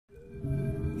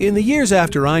In the years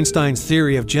after Einstein's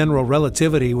theory of general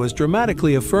relativity was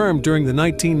dramatically affirmed during the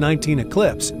 1919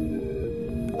 eclipse,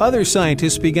 other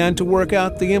scientists began to work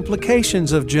out the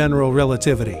implications of general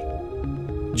relativity.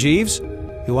 Jeeves,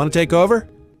 you want to take over?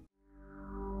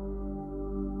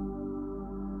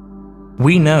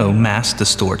 We know mass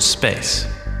distorts space.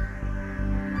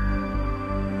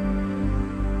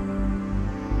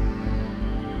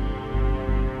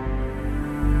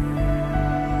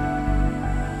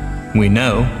 We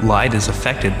know light is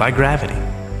affected by gravity.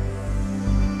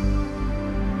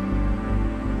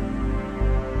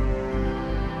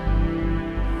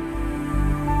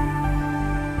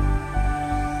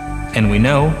 And we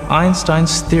know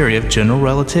Einstein's theory of general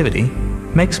relativity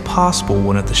makes possible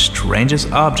one of the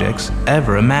strangest objects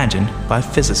ever imagined by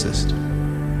physicists.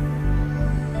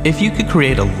 If you could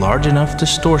create a large enough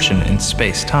distortion in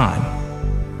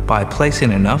space-time, by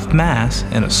placing enough mass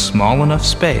in a small enough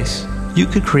space, you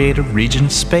could create a region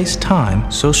of space-time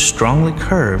so strongly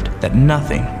curved that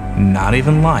nothing, not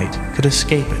even light, could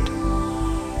escape it.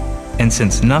 And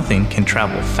since nothing can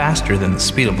travel faster than the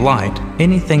speed of light,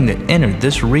 anything that entered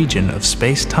this region of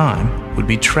space-time would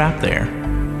be trapped there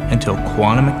until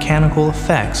quantum mechanical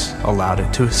effects allowed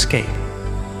it to escape.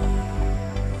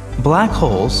 Black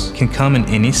holes can come in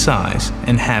any size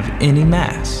and have any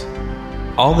mass.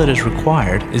 All that is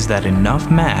required is that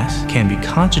enough mass can be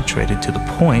concentrated to the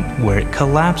point where it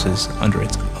collapses under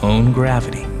its own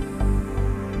gravity.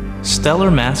 Stellar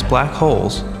mass black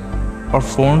holes are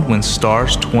formed when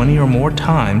stars 20 or more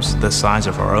times the size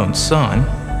of our own sun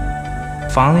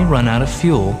finally run out of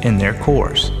fuel in their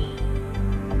cores.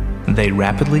 They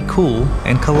rapidly cool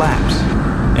and collapse,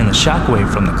 and the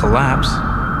shockwave from the collapse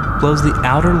blows the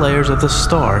outer layers of the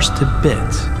stars to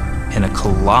bits in a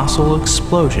colossal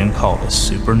explosion called a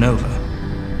supernova.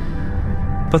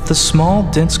 But the small,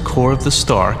 dense core of the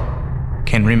star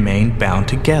can remain bound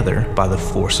together by the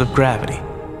force of gravity.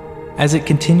 As it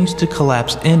continues to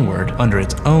collapse inward under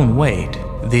its own weight,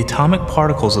 the atomic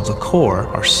particles of the core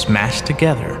are smashed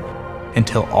together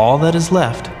until all that is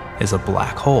left is a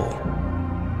black hole.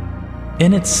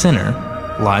 In its center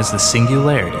lies the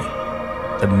singularity,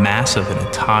 the mass of an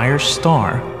entire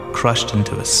star crushed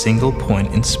into a single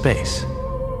point in space.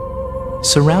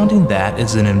 Surrounding that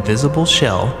is an invisible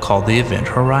shell called the event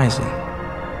horizon.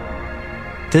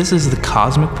 This is the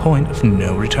cosmic point of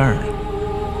no return.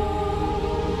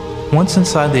 Once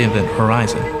inside the event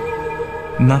horizon,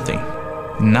 nothing,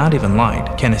 not even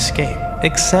light, can escape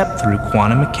except through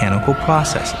quantum mechanical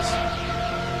processes.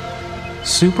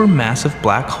 Supermassive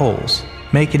black holes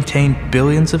may contain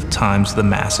billions of times the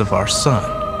mass of our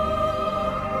sun.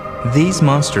 These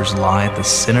monsters lie at the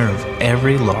center of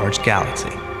every large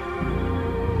galaxy.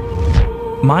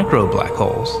 Micro-black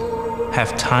holes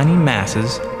have tiny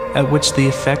masses at which the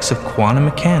effects of quantum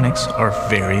mechanics are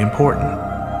very important.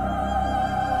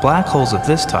 Black holes of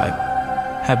this type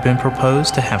have been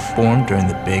proposed to have formed during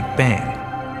the Big Bang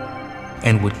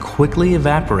and would quickly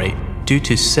evaporate due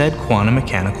to said quantum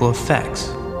mechanical effects.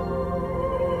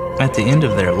 At the end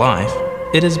of their life,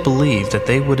 it is believed that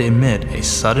they would emit a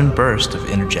sudden burst of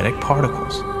energetic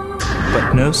particles,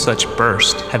 but no such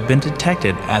bursts have been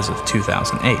detected as of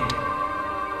 2008.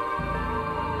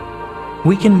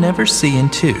 We can never see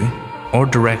into or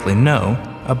directly know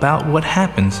about what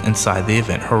happens inside the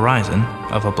event horizon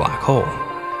of a black hole.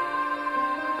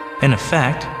 In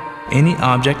effect, any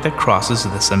object that crosses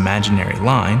this imaginary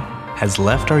line has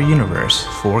left our universe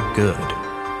for good.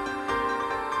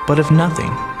 But if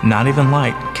nothing, not even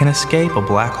light, can escape a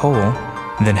black hole,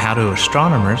 then how do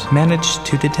astronomers manage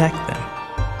to detect them?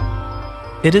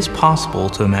 It is possible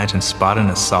to imagine spotting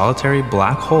a solitary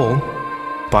black hole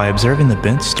by observing the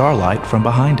bent starlight from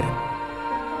behind it.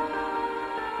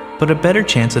 But a better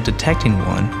chance of detecting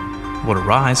one would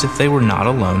arise if they were not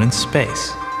alone in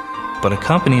space, but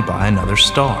accompanied by another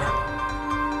star.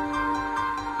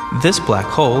 This black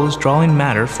hole is drawing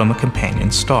matter from a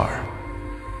companion star,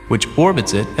 which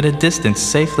orbits it at a distance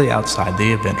safely outside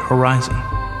the event horizon.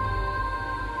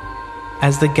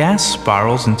 As the gas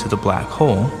spirals into the black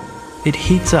hole, it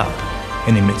heats up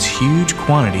and emits huge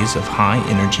quantities of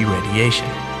high-energy radiation.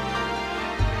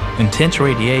 Intense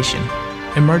radiation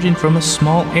emerging from a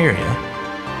small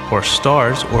area, or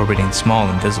stars orbiting small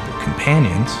invisible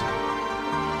companions,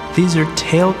 these are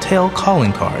telltale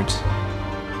calling cards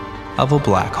of a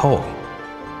black hole.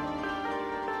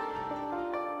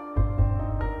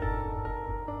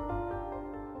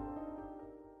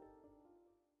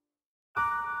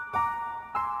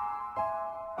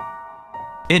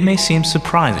 It may seem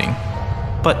surprising,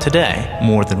 but today,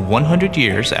 more than 100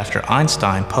 years after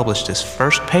Einstein published his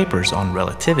first papers on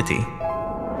relativity,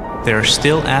 there are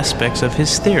still aspects of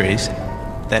his theories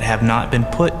that have not been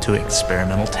put to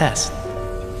experimental test.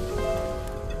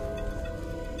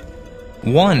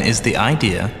 One is the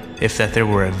idea if that there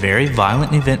were a very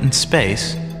violent event in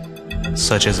space,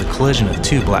 such as a collision of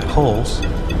two black holes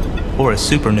or a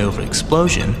supernova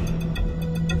explosion,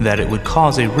 that it would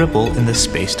cause a ripple in the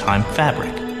space-time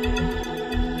fabric.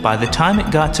 By the time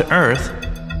it got to Earth,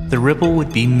 the ripple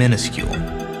would be minuscule.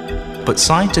 But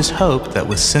scientists hope that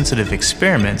with sensitive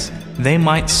experiments, they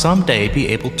might someday be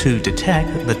able to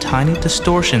detect the tiny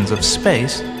distortions of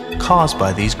space caused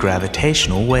by these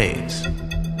gravitational waves.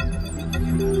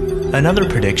 Another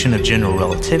prediction of general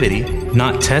relativity,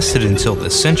 not tested until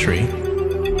this century,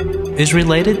 is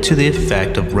related to the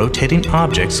effect of rotating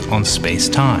objects on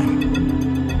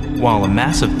space-time. While a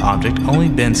massive object only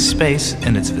bends space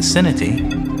in its vicinity,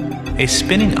 a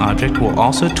spinning object will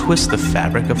also twist the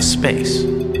fabric of space.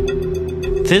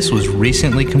 This was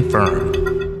recently confirmed.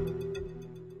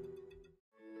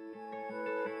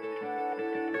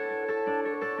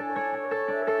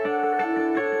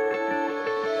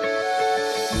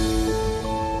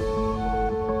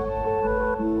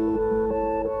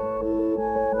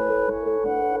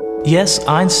 Yes,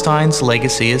 Einstein's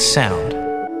legacy is sound,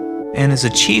 and his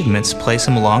achievements place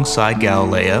him alongside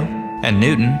Galileo and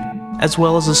Newton, as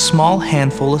well as a small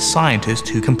handful of scientists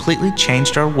who completely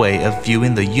changed our way of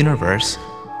viewing the universe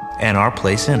and our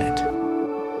place in it.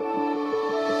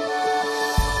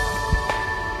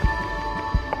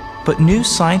 But new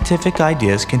scientific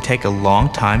ideas can take a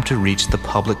long time to reach the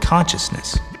public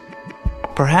consciousness.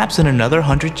 Perhaps in another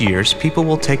 100 years, people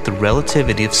will take the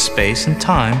relativity of space and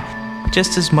time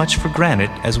just as much for granted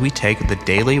as we take the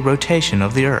daily rotation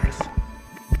of the Earth.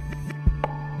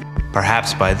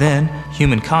 Perhaps by then,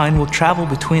 humankind will travel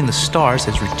between the stars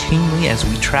as routinely as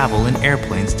we travel in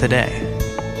airplanes today.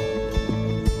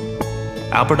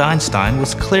 Albert Einstein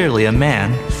was clearly a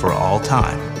man for all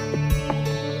time.